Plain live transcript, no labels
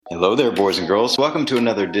Hello there, boys and girls. Welcome to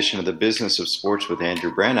another edition of the Business of Sports with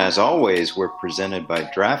Andrew Brandt. As always, we're presented by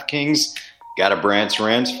DraftKings. Got a Brandt's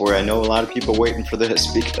Rants for you. I know a lot of people waiting for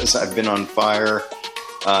this because I've been on fire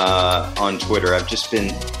on Twitter. I've just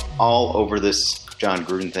been all over this John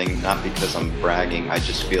Gruden thing, not because I'm bragging. I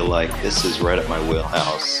just feel like this is right at my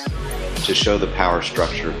wheelhouse to show the power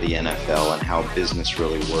structure of the NFL and how business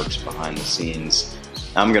really works behind the scenes.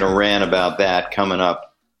 I'm going to rant about that coming up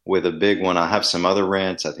with a big one. I'll have some other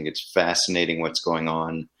rants. I think it's fascinating what's going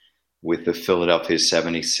on with the Philadelphia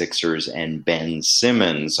 76ers and Ben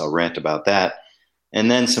Simmons. I'll rant about that. And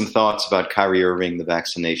then some thoughts about Kyrie Irving, the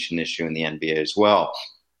vaccination issue in the NBA as well.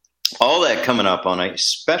 All that coming up on a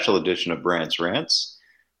special edition of Brandt's Rants.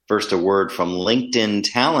 First, a word from LinkedIn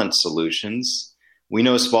Talent Solutions. We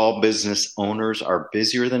know small business owners are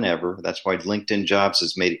busier than ever. That's why LinkedIn Jobs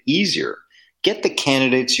has made it easier. Get the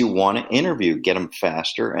candidates you want to interview. Get them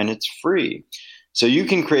faster, and it's free. So you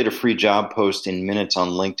can create a free job post in minutes on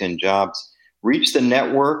LinkedIn Jobs. Reach the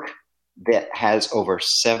network that has over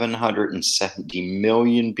 770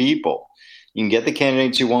 million people. You can get the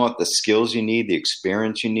candidates you want, the skills you need, the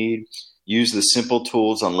experience you need. Use the simple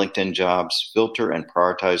tools on LinkedIn Jobs. Filter and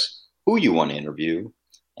prioritize who you want to interview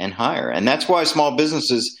and hire. And that's why small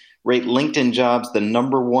businesses rate LinkedIn Jobs the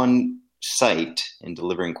number one site in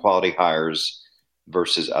delivering quality hires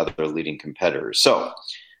versus other leading competitors. So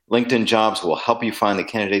LinkedIn Jobs will help you find the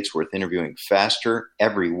candidates worth interviewing faster.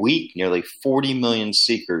 Every week, nearly 40 million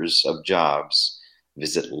seekers of jobs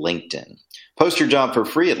visit LinkedIn. Post your job for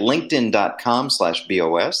free at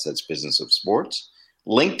linkedin.com/BOS. That's Business of Sports.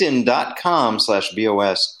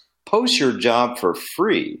 LinkedIn.com/BOS. Post your job for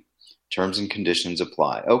free. Terms and conditions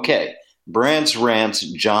apply. Okay, Brandt's Rants,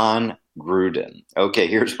 John Gruden. Okay,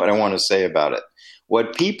 here's what I want to say about it.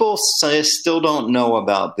 What people still don't know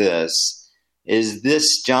about this is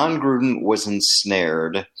this John Gruden was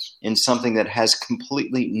ensnared in something that has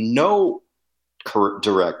completely no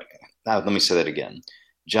direct. Let me say that again.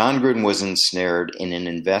 John Gruden was ensnared in an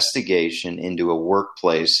investigation into a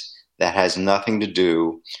workplace that has nothing to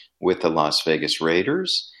do with the Las Vegas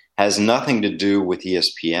Raiders, has nothing to do with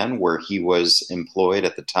ESPN, where he was employed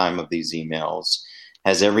at the time of these emails,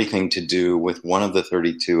 has everything to do with one of the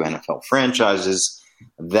 32 NFL franchises,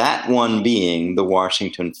 that one being the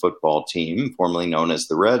Washington football team, formerly known as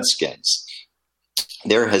the Redskins.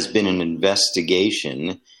 There has been an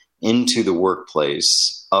investigation into the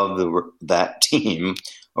workplace of that team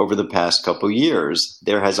over the past couple years.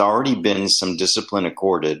 There has already been some discipline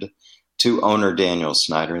accorded to owner Daniel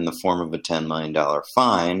Snyder in the form of a $10 million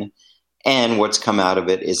fine, and what's come out of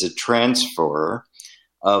it is a transfer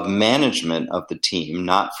of management of the team,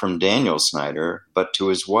 not from Daniel Snyder, but to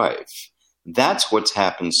his wife. That's what's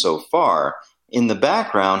happened so far. In the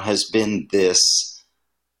background has been this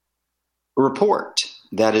report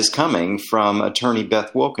that is coming from attorney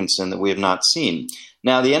Beth Wilkinson that we have not seen.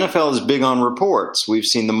 Now, the NFL is big on reports. We've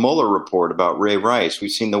seen the Mueller report about Ray Rice.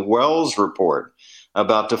 We've seen the Wells report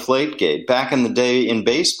about Deflategate. Back in the day in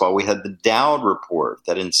baseball, we had the Dowd report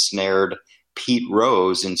that ensnared Pete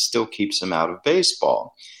Rose and still keeps him out of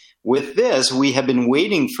baseball. With this, we have been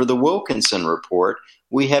waiting for the Wilkinson report.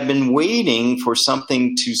 We have been waiting for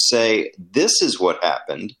something to say, this is what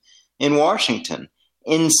happened in Washington.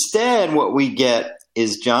 Instead, what we get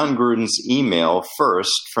is John Gruden's email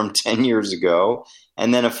first from 10 years ago,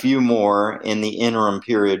 and then a few more in the interim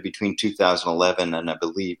period between 2011 and I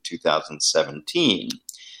believe 2017.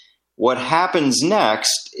 What happens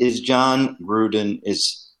next is John Gruden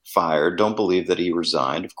is fired. Don't believe that he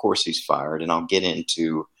resigned. Of course he's fired, and I'll get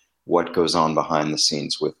into what goes on behind the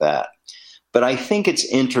scenes with that. But I think it's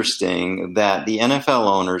interesting that the NFL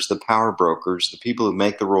owners, the power brokers, the people who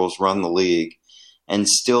make the rules, run the league, and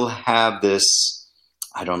still have this,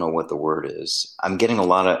 I don't know what the word is. I'm getting a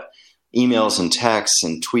lot of emails and texts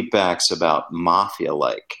and tweetbacks about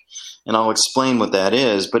mafia-like. And I'll explain what that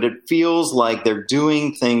is, but it feels like they're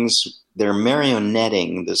doing things, they're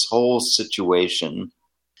marionetting this whole situation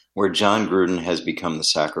where John Gruden has become the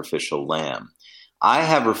sacrificial lamb. I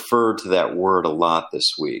have referred to that word a lot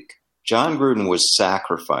this week. John Gruden was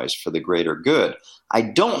sacrificed for the greater good. I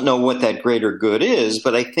don't know what that greater good is,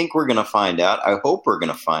 but I think we're going to find out. I hope we're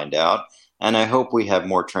going to find out. And I hope we have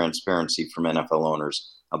more transparency from NFL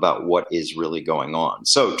owners about what is really going on.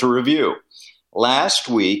 So to review, last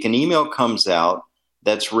week, an email comes out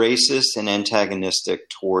that's racist and antagonistic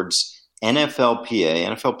towards NFLPA,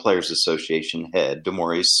 NFL Players Association head,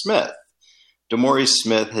 DeMaurice Smith. DeMaurice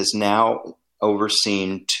Smith has now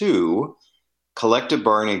overseen 2 collective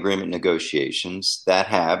bargaining agreement negotiations that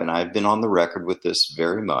have, and I've been on the record with this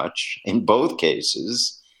very much, in both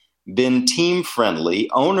cases, been team-friendly,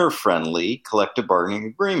 owner-friendly collective bargaining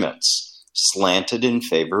agreements, slanted in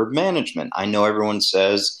favor of management. I know everyone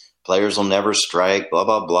says players will never strike, blah,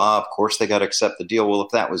 blah, blah. Of course they got to accept the deal. Well,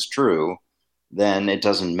 if that was true, then it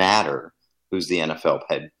doesn't matter who's the NFL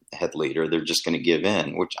head leader. They're just going to give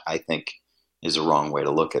in, which I think is a wrong way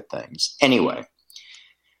to look at things. Anyway,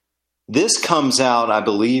 this comes out, I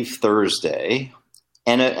believe, Thursday.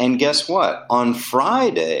 And guess what? On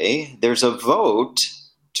Friday, there's a vote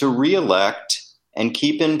to reelect and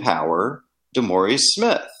keep in power DeMaurice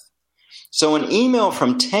Smith. So an email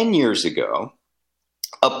from 10 years ago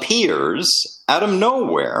appears out of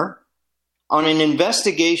nowhere on an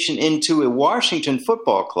investigation into a Washington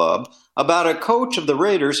football club about a coach of the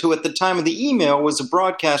Raiders who at the time of the email was a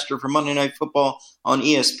broadcaster for Monday Night Football on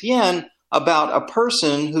ESPN about a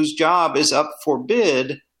person whose job is up for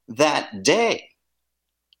bid that day.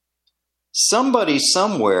 Somebody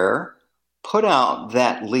somewhere put out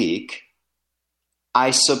that leak,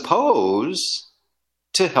 I suppose,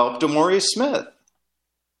 to help DeMaurice Smith.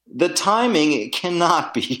 The timing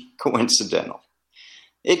cannot be coincidental.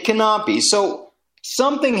 It cannot be. So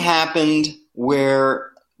something happened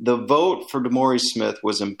where the vote for DeMaurice Smith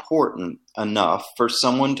was important enough for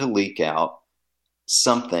someone to leak out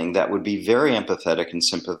something that would be very empathetic and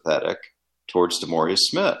sympathetic towards DeMaurice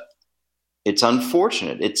Smith. It's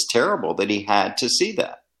unfortunate. It's terrible that he had to see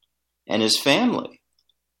that and his family.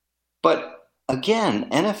 But again,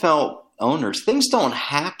 NFL owners, things don't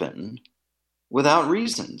happen without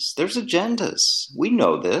reasons. There's agendas. We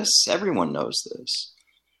know this. Everyone knows this.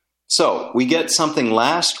 So we get something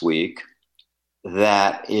last week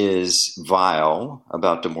that is vile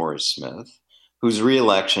about DeMaurice Smith, whose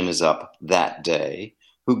reelection is up that day,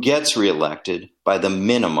 who gets reelected by the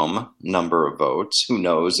minimum number of votes. Who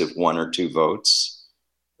knows if one or two votes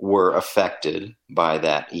were affected by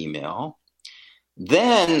that email.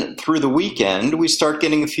 Then through the weekend, we start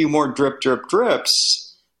getting a few more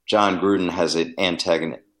drips. John Gruden has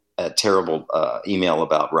a terrible email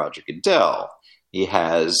about Roger Goodell. He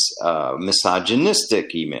has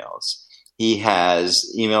misogynistic emails. He has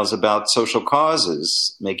emails about social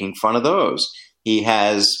causes, making fun of those. He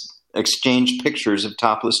has exchanged pictures of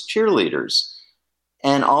topless cheerleaders.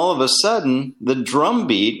 And all of a sudden, the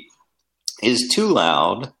drumbeat is too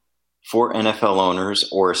loud for NFL owners,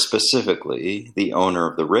 or specifically the owner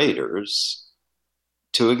of the Raiders,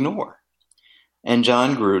 to ignore. And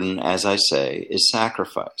John Gruden, as I say, is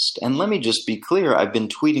sacrificed. And let me just be clear, I've been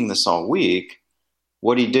tweeting this all week.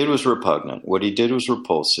 What he did was repugnant. What he did was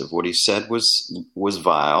repulsive. What he said was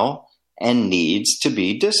vile and needs to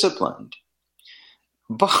be disciplined.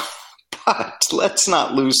 But let's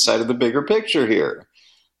not lose sight of the bigger picture here.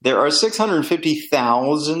 There are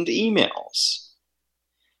 650,000 emails.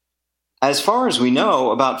 As far as we know,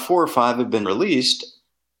 about 4 or 5 have been released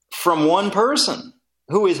from one person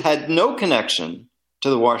who has had no connection to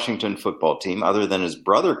the Washington football team other than his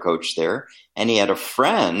brother coached there, and he had a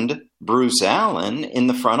friend, Bruce Allen, in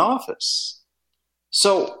the front office.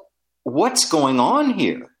 So what's going on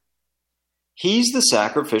here? He's the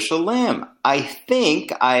sacrificial lamb.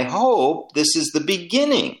 I hope this is the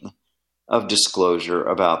beginning of disclosure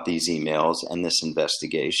about these emails and this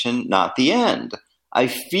investigation, not the end. I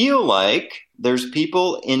feel like there's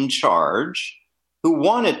people in charge who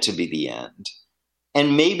want it to be the end.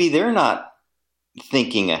 And maybe they're not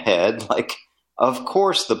thinking ahead, like, of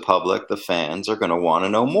course the public, the fans, are going to want to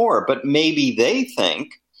know more. But maybe they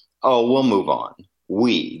think, oh, we'll move on.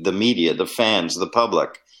 We, the media, the fans, the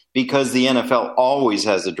public, because the NFL always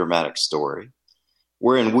has a dramatic story.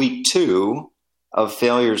 We're in week 2 of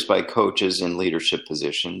failures by coaches in leadership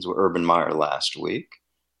positions with Urban Meyer last week.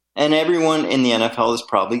 And everyone in the NFL is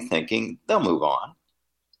probably thinking they'll move on.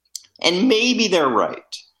 And maybe they're right.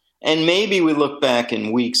 And maybe we look back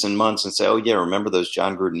in weeks and months and say, oh, yeah, remember those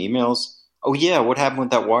John Gruden emails? Oh, yeah, what happened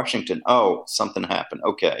with that Washington? Oh, something happened.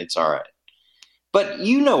 Okay, it's all right. But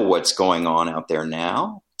you know what's going on out there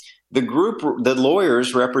now. The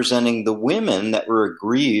lawyers representing the women that were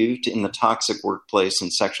aggrieved in the toxic workplace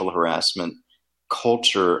and sexual harassment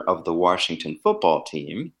culture of the Washington football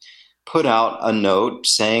team put out a note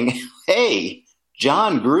saying, hey,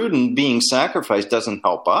 John Gruden being sacrificed doesn't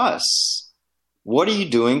help us. What are you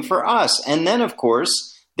doing for us? And then, of course,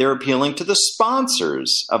 they're appealing to the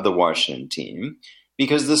sponsors of the Washington team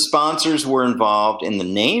because the sponsors were involved in the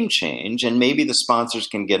name change, and maybe the sponsors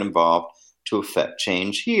can get involved to affect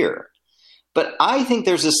change here. But I think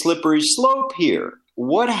there's a slippery slope here.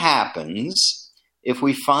 What happens if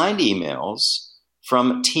we find emails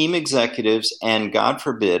from team executives and, God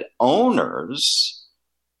forbid, owners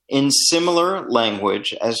in similar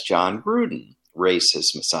language as John Gruden?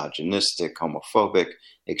 Racist, misogynistic, homophobic,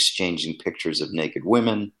 exchanging pictures of naked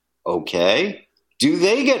women. Okay. Do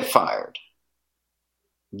they get fired?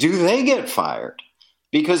 Do they get fired?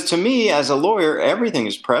 Because to me, as a lawyer, everything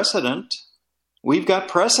is precedent. We've got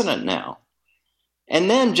precedent now. And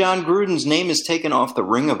then John Gruden's name is taken off the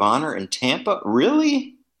Ring of Honor in Tampa?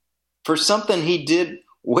 Really? For something he did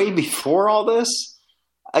way before all this?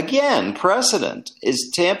 Again, precedent.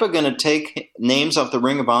 Is Tampa going to take names off the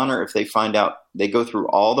Ring of Honor if they find out they go through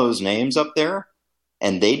all those names up there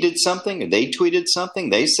and they did something, or they tweeted something,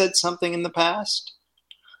 they said something in the past?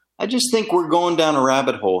 I just think we're going down a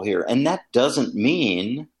rabbit hole here. And that doesn't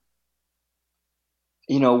mean,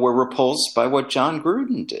 we're repulsed by what John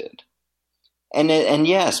Gruden did. And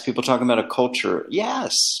yes, people talking about a culture.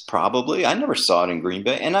 Yes, probably. I never saw it in Green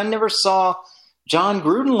Bay. And I never saw John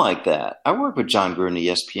Gruden like that. I worked with John Gruden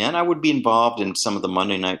at ESPN. I would be involved in some of the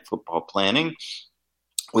Monday Night Football planning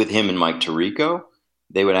with him and Mike Tirico.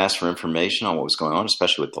 They would ask for information on what was going on,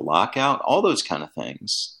 especially with the lockout, all those kind of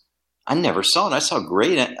things. I never saw it. I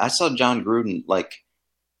saw John Gruden, like,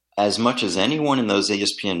 as much as anyone in those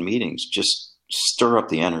ESPN meetings, just stir up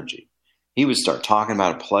the energy. He would start talking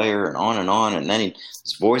about a player and on, and then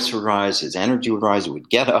his voice would rise, his energy would rise, he would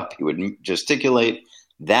get up, he would gesticulate.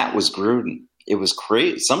 That was Gruden. It was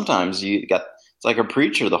crazy. Sometimes it's like a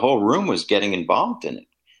preacher. The whole room was getting involved in it.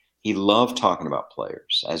 He loved talking about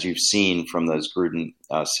players, as you've seen from those Gruden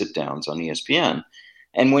sit-downs on ESPN.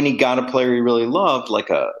 And when he got a player he really loved, like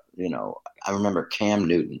I remember Cam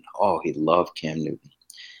Newton. Oh, he loved Cam Newton.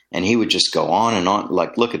 And he would just go on and on,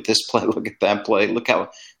 like, look at this play, look at that play, look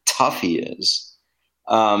how tough he is.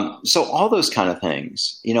 So all those kind of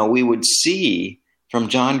things, we would see from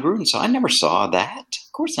John Gruden. So I never saw that.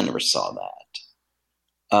 Of course I never saw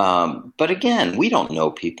that. But again, we don't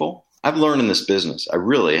know people. I've learned in this business. I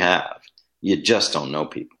really have. You just don't know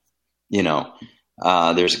people.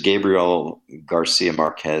 There's a Gabriel Garcia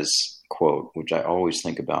Marquez quote, which I always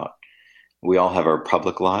think about. We all have our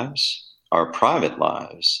public lives, our private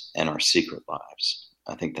lives, and our secret lives.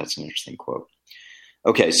 I think that's an interesting quote.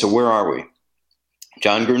 Okay, so where are we?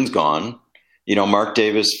 John Gruden's gone. Mark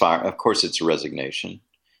Davis fired. Of course, it's a resignation.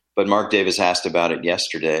 But Mark Davis asked about it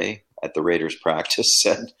yesterday at the Raiders practice,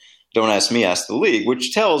 said, don't ask me, ask the league,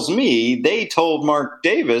 which tells me they told Mark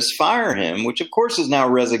Davis, fire him, which of course is now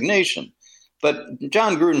resignation. But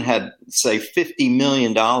John Gruden had, say, $50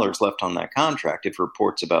 million left on that contract if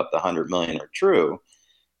reports about the $100 million are true.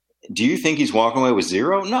 Do you think he's walking away with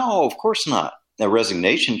zero? No, of course not. A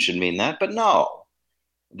resignation should mean that, but no.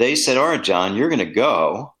 They said, all right, John, you're going to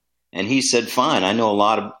go. And he said, fine, I know a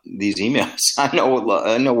lot of these emails.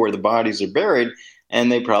 I know where the bodies are buried.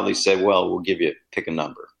 And they probably said, well, we'll give you, pick a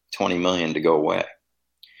number, $20 million to go away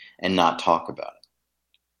and not talk about it.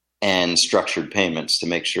 And structured payments to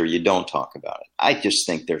make sure you don't talk about it. I just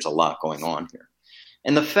think there's a lot going on here.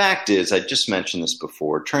 And the fact is, I just mentioned this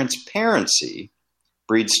before, transparency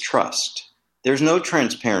breeds trust. There's no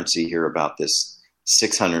transparency here about this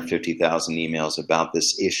 650,000 emails, about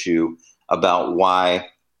this issue, about why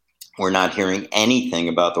we're not hearing anything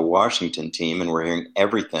about the Washington team and we're hearing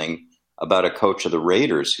everything about a coach of the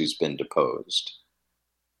Raiders who's been deposed.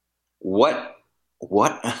 What?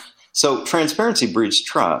 So transparency breeds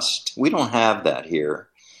trust. We don't have that here.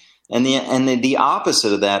 And the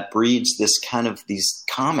opposite of that breeds this kind of these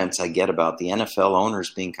comments I get about the NFL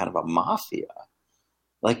owners being kind of a mafia.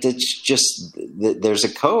 Like it's just, there's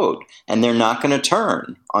a code and they're not going to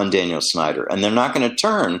turn on Daniel Snyder and they're not going to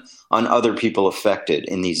turn on other people affected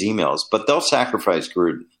in these emails, but they'll sacrifice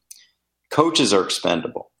Gruden. Coaches are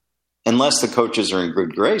expendable unless the coaches are in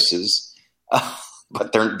good graces,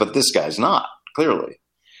 but this guy's not, clearly.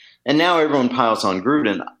 And now everyone piles on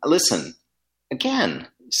Gruden. Listen, again,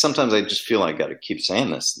 sometimes I just feel like I got to keep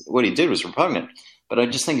saying this. What he did was repugnant, but I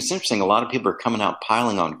just think it's interesting. A lot of people are coming out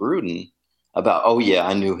piling on Gruden about, oh yeah,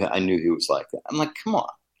 I knew he was like that. I'm like, come on.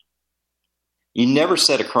 You never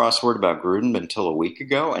said a cross word about Gruden until a week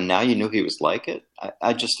ago, and now you knew he was like it?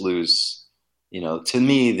 I just lose, to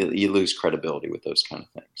me, you lose credibility with those kind of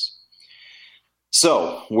things.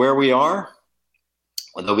 So where we are,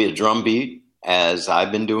 there'll be a drumbeat, as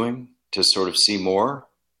I've been doing, to sort of see more.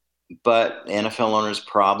 But NFL owners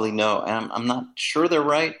probably know, and I'm not sure they're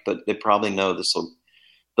right, but they probably know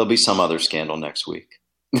there'll be some other scandal next week.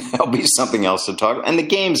 There'll be something else to talk about. And the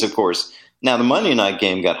games, of course. Now, the Monday night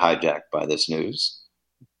game got hijacked by this news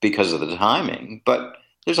because of the timing, but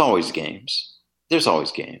there's always games. There's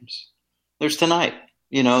always games. There's tonight,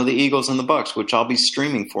 the Eagles and the Bucks, which I'll be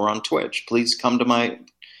streaming for on Twitch. Please come to my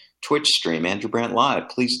Twitch stream, Andrew Brandt Live.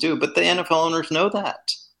 Please do. But the NFL owners know that.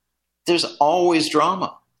 There's always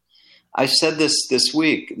drama. I said this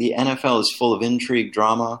week. The NFL is full of intrigue,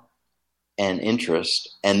 drama, and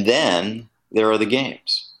interest, and then there are the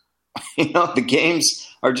games. The games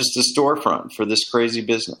are just a storefront for this crazy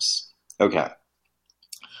business. Okay.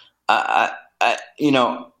 I've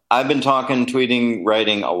been talking, tweeting,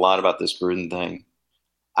 writing a lot about this Gruden thing.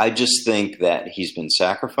 I just think that he's been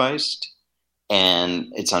sacrificed, and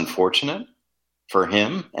it's unfortunate for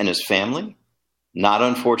him and his family. Not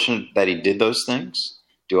unfortunate that he did those things.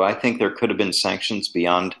 Do I think there could have been sanctions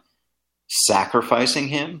beyond sacrificing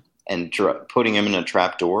him and putting him in a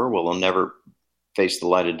trap door where he'll never face the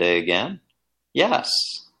light of day again? Yes.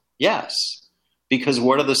 Because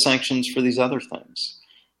what are the sanctions for these other things?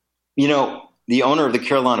 The owner of the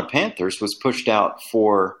Carolina Panthers was pushed out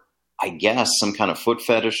for, I guess, some kind of foot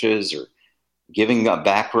fetishes or giving a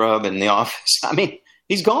back rub in the office. I mean,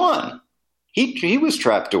 he's gone. He was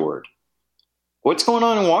trapdoored. What's going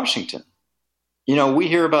on in Washington? We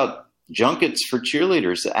hear about junkets for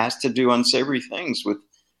cheerleaders that asked to do unsavory things with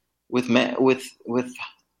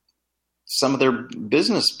some of their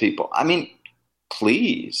business people. I mean,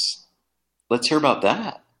 please, let's hear about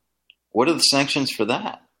that. What are the sanctions for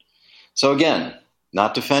that? So again,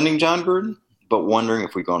 not defending John Gruden, but wondering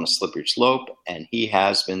if we go on a slippery slope, and he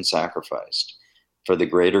has been sacrificed for the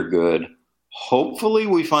greater good. Hopefully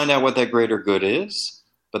we find out what that greater good is,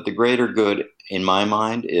 but the greater good, in my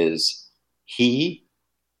mind, is he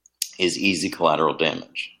is easy collateral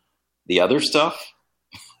damage. The other stuff,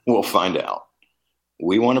 we'll find out.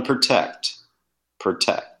 We want to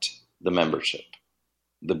protect the membership,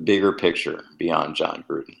 the bigger picture beyond John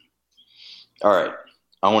Gruden. All right.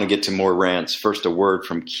 I want to get to more rants. First, a word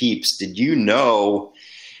from Keeps. Did you know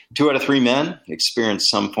 2 out of 3 men experience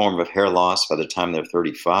some form of hair loss by the time they're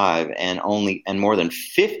 35, and more than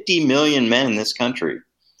 50 million men in this country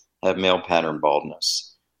have male pattern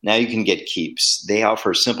baldness? Now you can get Keeps. They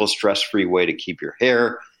offer a simple, stress-free way to keep your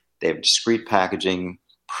hair. They have discreet packaging,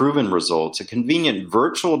 proven results, a convenient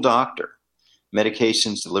virtual doctor,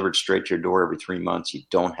 medications delivered straight to your door every 3 months. You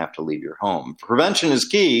don't have to leave your home. Prevention is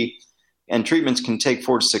key, and treatments can take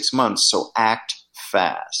 4 to 6 months, so act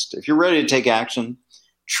fast. If you're ready to take action,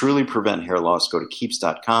 truly prevent hair loss, go to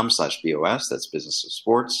keeps.com/BOS. That's Business of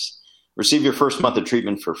Sports. Receive your first month of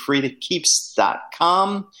treatment for free at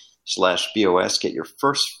keeps.com/BOS. Get your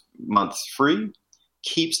first month free,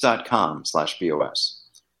 keeps.com/BOS.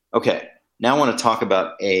 Okay, now I want to talk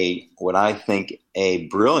about what I think a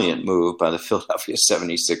brilliant move by the Philadelphia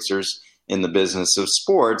 76ers in the business of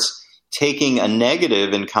sports, taking a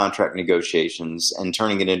negative in contract negotiations and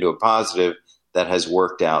turning it into a positive that has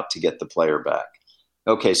worked out to get the player back.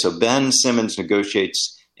 Okay, so Ben Simmons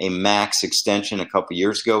negotiates a max extension a couple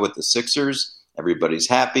years ago with the Sixers. Everybody's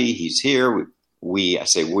happy. He's here. I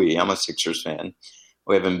say we, I'm a Sixers fan.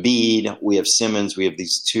 We have Embiid. We have Simmons. We have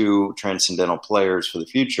these 2 transcendental players for the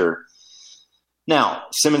future. Now,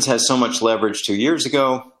 Simmons has so much leverage 2 years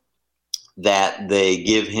ago that they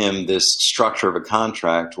give him this structure of a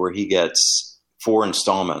contract where he gets 4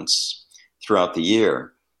 installments throughout the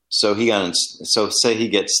year. So say he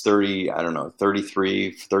gets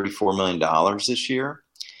 $34 million this year,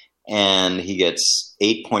 and he gets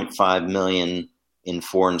 $8.5 million in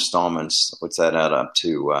 4 installments. What's that add up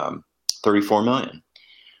to? $34 million.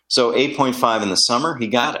 So 8.5 in the summer, he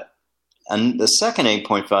got it. And the second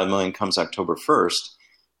 $8.5 million comes October 1st.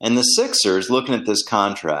 And the Sixers, looking at this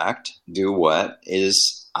contract, do what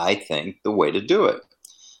is, I think, the way to do it.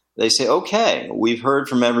 They say, okay, we've heard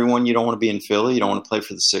from everyone you don't want to be in Philly, you don't want to play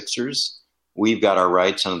for the Sixers. We've got our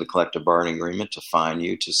rights under the collective bargaining agreement to fine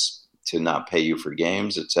you, to not pay you for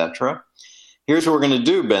games, etc. Here's what we're going to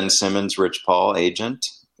do, Ben Simmons, Rich Paul, agent.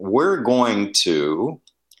 We're going to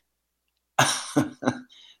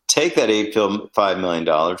take that $8.5 million,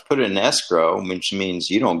 put it in escrow, which means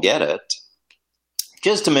you don't get it,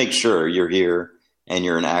 just to make sure you're here and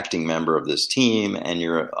you're an acting member of this team and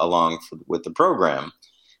you're along with the program.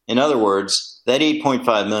 In other words, that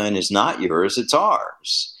 $8.5 million is not yours, it's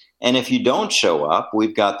ours. And if you don't show up,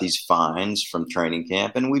 we've got these fines from training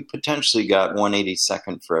camp, and we potentially got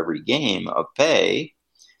 1/82nd for every game of pay,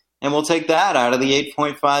 and we'll take that out of the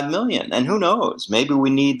 $8.5 million. And who knows, maybe we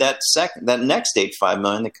need that next $8.5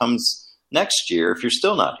 million that comes next year if you're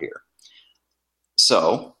still not here.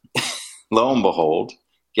 So, lo and behold,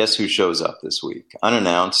 guess who shows up this week?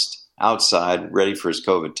 Unannounced, outside, ready for his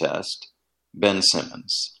COVID test, Ben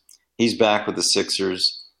Simmons. He's back with the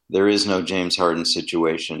Sixers. There is no James Harden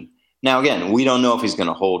situation. Now, again, we don't know if he's going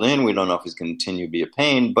to hold in. We don't know if he's going to continue to be a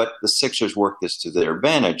pain, but the Sixers work this to their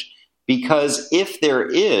advantage, because if there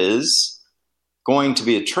is going to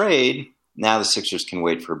be a trade, now the Sixers can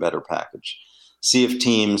wait for a better package. See if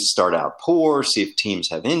teams start out poor, see if teams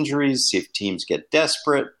have injuries, see if teams get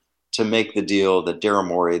desperate to make the deal that Daryl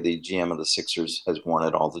Morey, the GM of the Sixers, has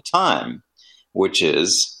wanted all the time, which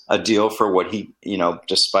is a deal for what he,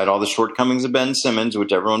 despite all the shortcomings of Ben Simmons,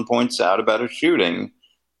 which everyone points out about his shooting,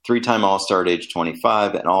 3-time All-Star at age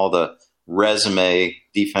 25, and all the resume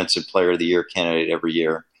Defensive Player of the Year candidate every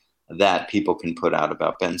year that people can put out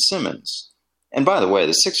about Ben Simmons. And by the way,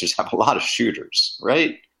 the Sixers have a lot of shooters,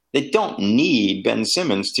 right? They don't need Ben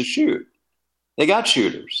Simmons to shoot. They got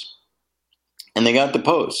shooters. And they got the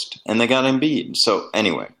post. And they got Embiid. So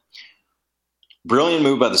anyway, brilliant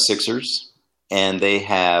move by the Sixers. And they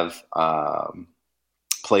have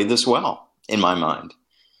played this well, in my mind.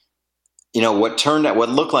 What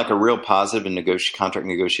looked like a real positive in contract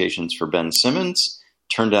negotiations for Ben Simmons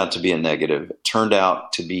turned out to be a negative. It turned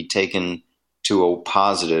out to be taken to a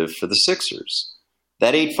positive for the Sixers.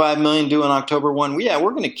 That $85 million due on October 1,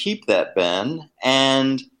 we're going to keep that, Ben,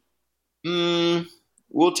 and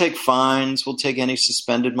we'll take fines, we'll take any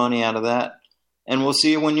suspended money out of that, and we'll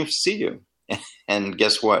see you when you see you. And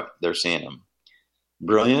guess what? They're seeing him.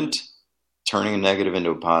 Brilliant, turning a negative into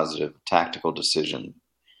a positive, tactical decision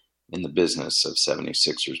in the business of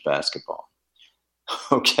 76ers basketball.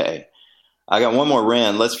 Okay. I got one more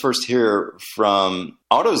rant. Let's first hear from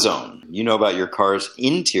AutoZone. You know about your car's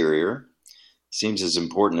interior. Seems as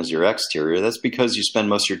important as your exterior. That's because you spend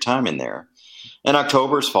most of your time in there. And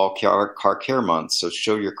October is Fall Car Care Month, so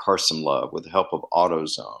show your car some love with the help of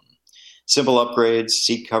AutoZone. Simple upgrades,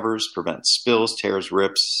 seat covers, prevent spills, tears,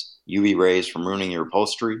 rips, UV rays from ruining your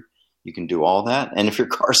upholstery. You can do all that. And if your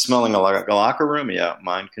car's smelling like a locker room,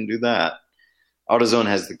 mine can do that. AutoZone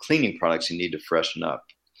has the cleaning products you need to freshen up.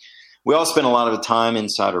 We all spend a lot of time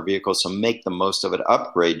inside our vehicles, so make the most of it.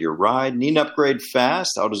 Upgrade your ride. Need an upgrade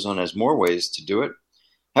fast? AutoZone has more ways to do it.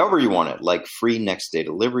 However you want it, like free next-day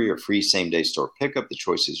delivery or free same-day store pickup, the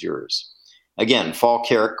choice is yours. Again, Fall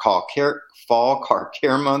Car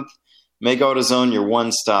Care Month. Make AutoZone your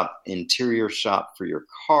one-stop interior shop for your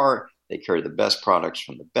car. They carry the best products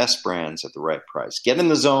from the best brands at the right price. Get in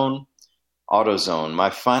the zone. AutoZone. My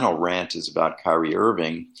final rant is about Kyrie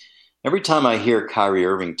Irving. Every time I hear Kyrie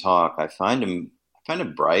Irving talk, I find him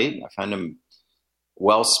bright. I find him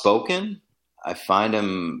well-spoken. I find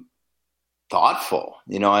him thoughtful.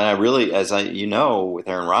 And I really, with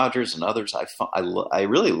Aaron Rodgers and others, I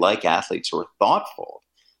really like athletes who are thoughtful,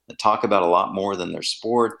 that talk about a lot more than their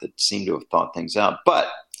sport, that seem to have thought things out. But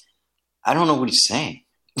I don't know what he's saying.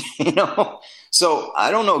 So I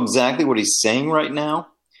don't know exactly what he's saying right now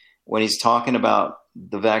when he's talking about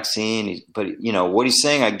the vaccine, but what he's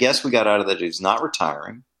saying, I guess we got out of that he's not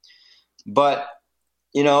retiring. But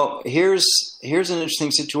here's an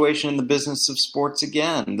interesting situation in the business of sports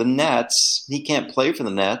again. The Nets, he can't play for the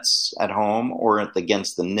Nets at home or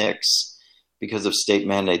against the Knicks because of state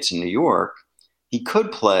mandates in New York. He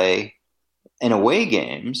could play in away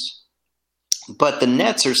games, but the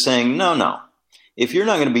Nets are saying, no. If you're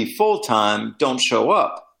not going to be full-time, don't show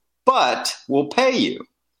up, but we'll pay you.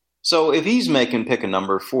 So if he's making, pick a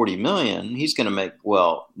number, $40 million, he's going to make,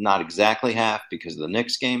 not exactly half because of the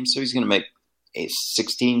Knicks game. So he's going to make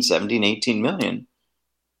 16, 17, 18 million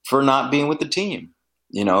for not being with the team.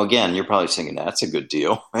 Again, you're probably thinking that's a good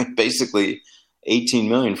deal, right? Basically 18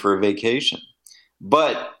 million for a vacation.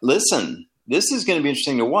 But listen, this is going to be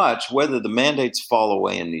interesting to watch whether the mandates fall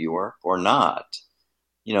away in New York or not.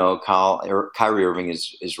 Kyrie Irving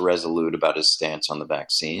is resolute about his stance on the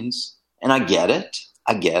vaccines. And I get it.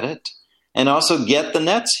 And also get the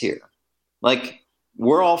Nets here. Like,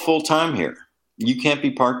 we're all full-time here. You can't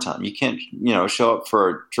be part-time. You can't, show up for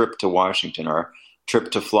a trip to Washington or a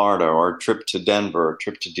trip to Florida or a trip to Denver or a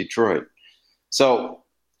trip to Detroit. So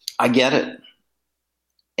I get it.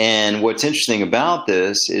 And what's interesting about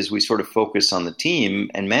this is we sort of focus on the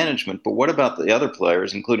team and management, but what about the other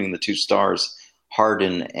players, including the two stars,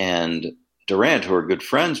 Harden and Durant, who are good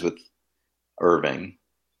friends with Irving?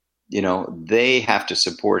 They have to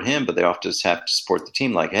support him, but they often have to support the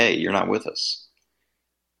team like, hey, you're not with us.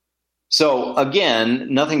 So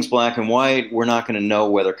again, nothing's black and white. We're not going to know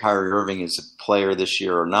whether Kyrie Irving is a player this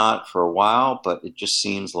year or not for a while, but it just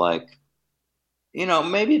seems like,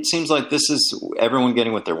 maybe it seems like this is everyone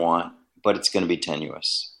getting what they want, but it's going to be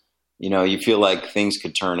tenuous. You feel like things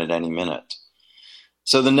could turn at any minute.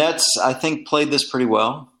 So the Nets, I think, played this pretty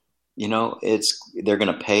well. They're going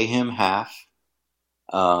to pay him half.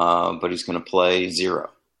 But he's going to play 0.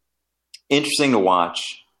 Interesting to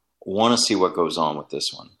watch. Want to see what goes on with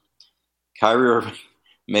this one. Kyrie Irving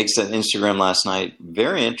makes an Instagram last night.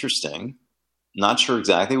 Very interesting. Not sure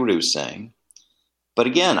exactly what he was saying. But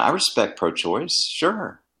again, I respect pro-choice,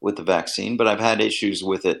 sure, with the vaccine, but I've had issues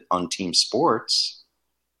with it on team sports.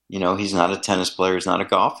 He's not a tennis player. He's not a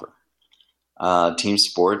golfer. team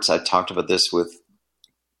sports. I talked about this with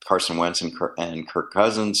Carson Wentz and Kirk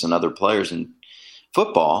Cousins and other players in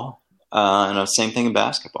football, and the same thing in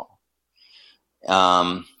basketball.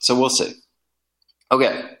 So we'll see.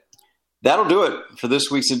 Okay, that'll do it for this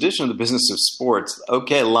week's edition of the Business of Sports.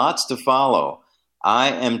 Okay, lots to follow. I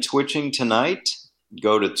am twitching tonight.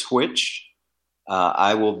 Go to Twitch.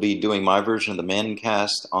 I will be doing my version of the Manning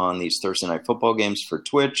Cast on these Thursday night football games for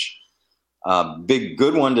Twitch. Big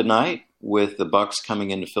good one tonight with the Bucs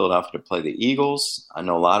coming into Philadelphia to play the Eagles. I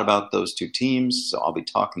know a lot about those two teams, so I'll be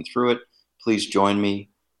talking through it. Please join me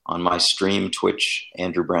on my stream, Twitch,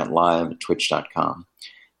 Andrew Brandt Live at twitch.com.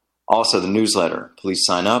 Also, the newsletter. Please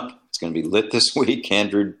sign up. It's going to be lit this week.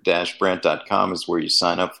 Andrew-Brandt.com is where you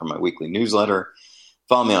sign up for my weekly newsletter.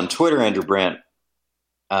 Follow me on Twitter, Andrew Brandt.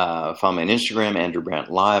 Follow me on Instagram, Andrew Brandt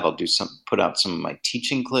Live. I'll put out some of my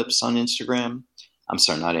teaching clips on Instagram. I'm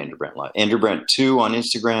sorry, not Andrew Brandt Live. Andrew Brandt 2 on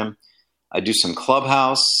Instagram. I do some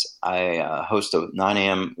Clubhouse. I host a 9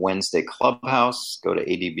 a.m. Wednesday Clubhouse. Go to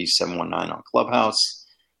ADB719 on Clubhouse.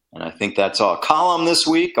 And I think that's all. Column this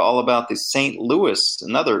week, all about the St. Louis,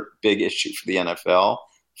 another big issue for the NFL.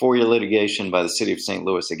 4-year litigation by the city of St.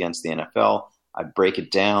 Louis against the NFL. I break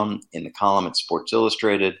it down in the column at Sports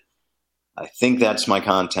Illustrated. I think that's my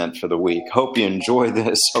content for the week. Hope you enjoy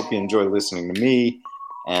this. Hope you enjoy listening to me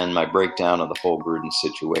and my breakdown of the whole Gruden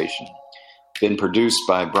situation. Been produced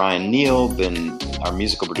by Brian Neal. Our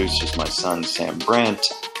musical producer is my son, Sam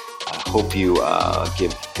Brandt. I hope you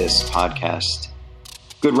give this podcast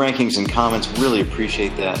good rankings and comments. Really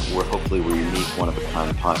appreciate that. We're a unique,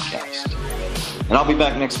 one-of-a-kind podcast. And I'll be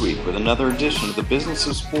back next week with another edition of the Business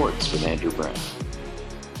of Sports with Andrew Brandt.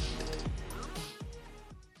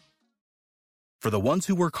 For the ones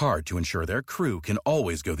who work hard to ensure their crew can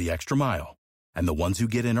always go the extra mile, and the ones who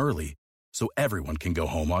get in early so everyone can go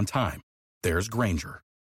home on time, there's Grainger,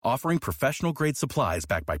 offering professional-grade supplies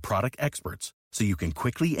backed by product experts so you can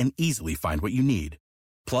quickly and easily find what you need.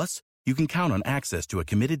 Plus, you can count on access to a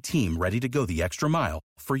committed team ready to go the extra mile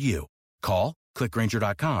for you. Call, click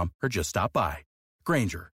Grainger.com, or just stop by.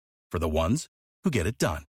 Grainger, for the ones who get it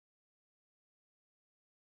done.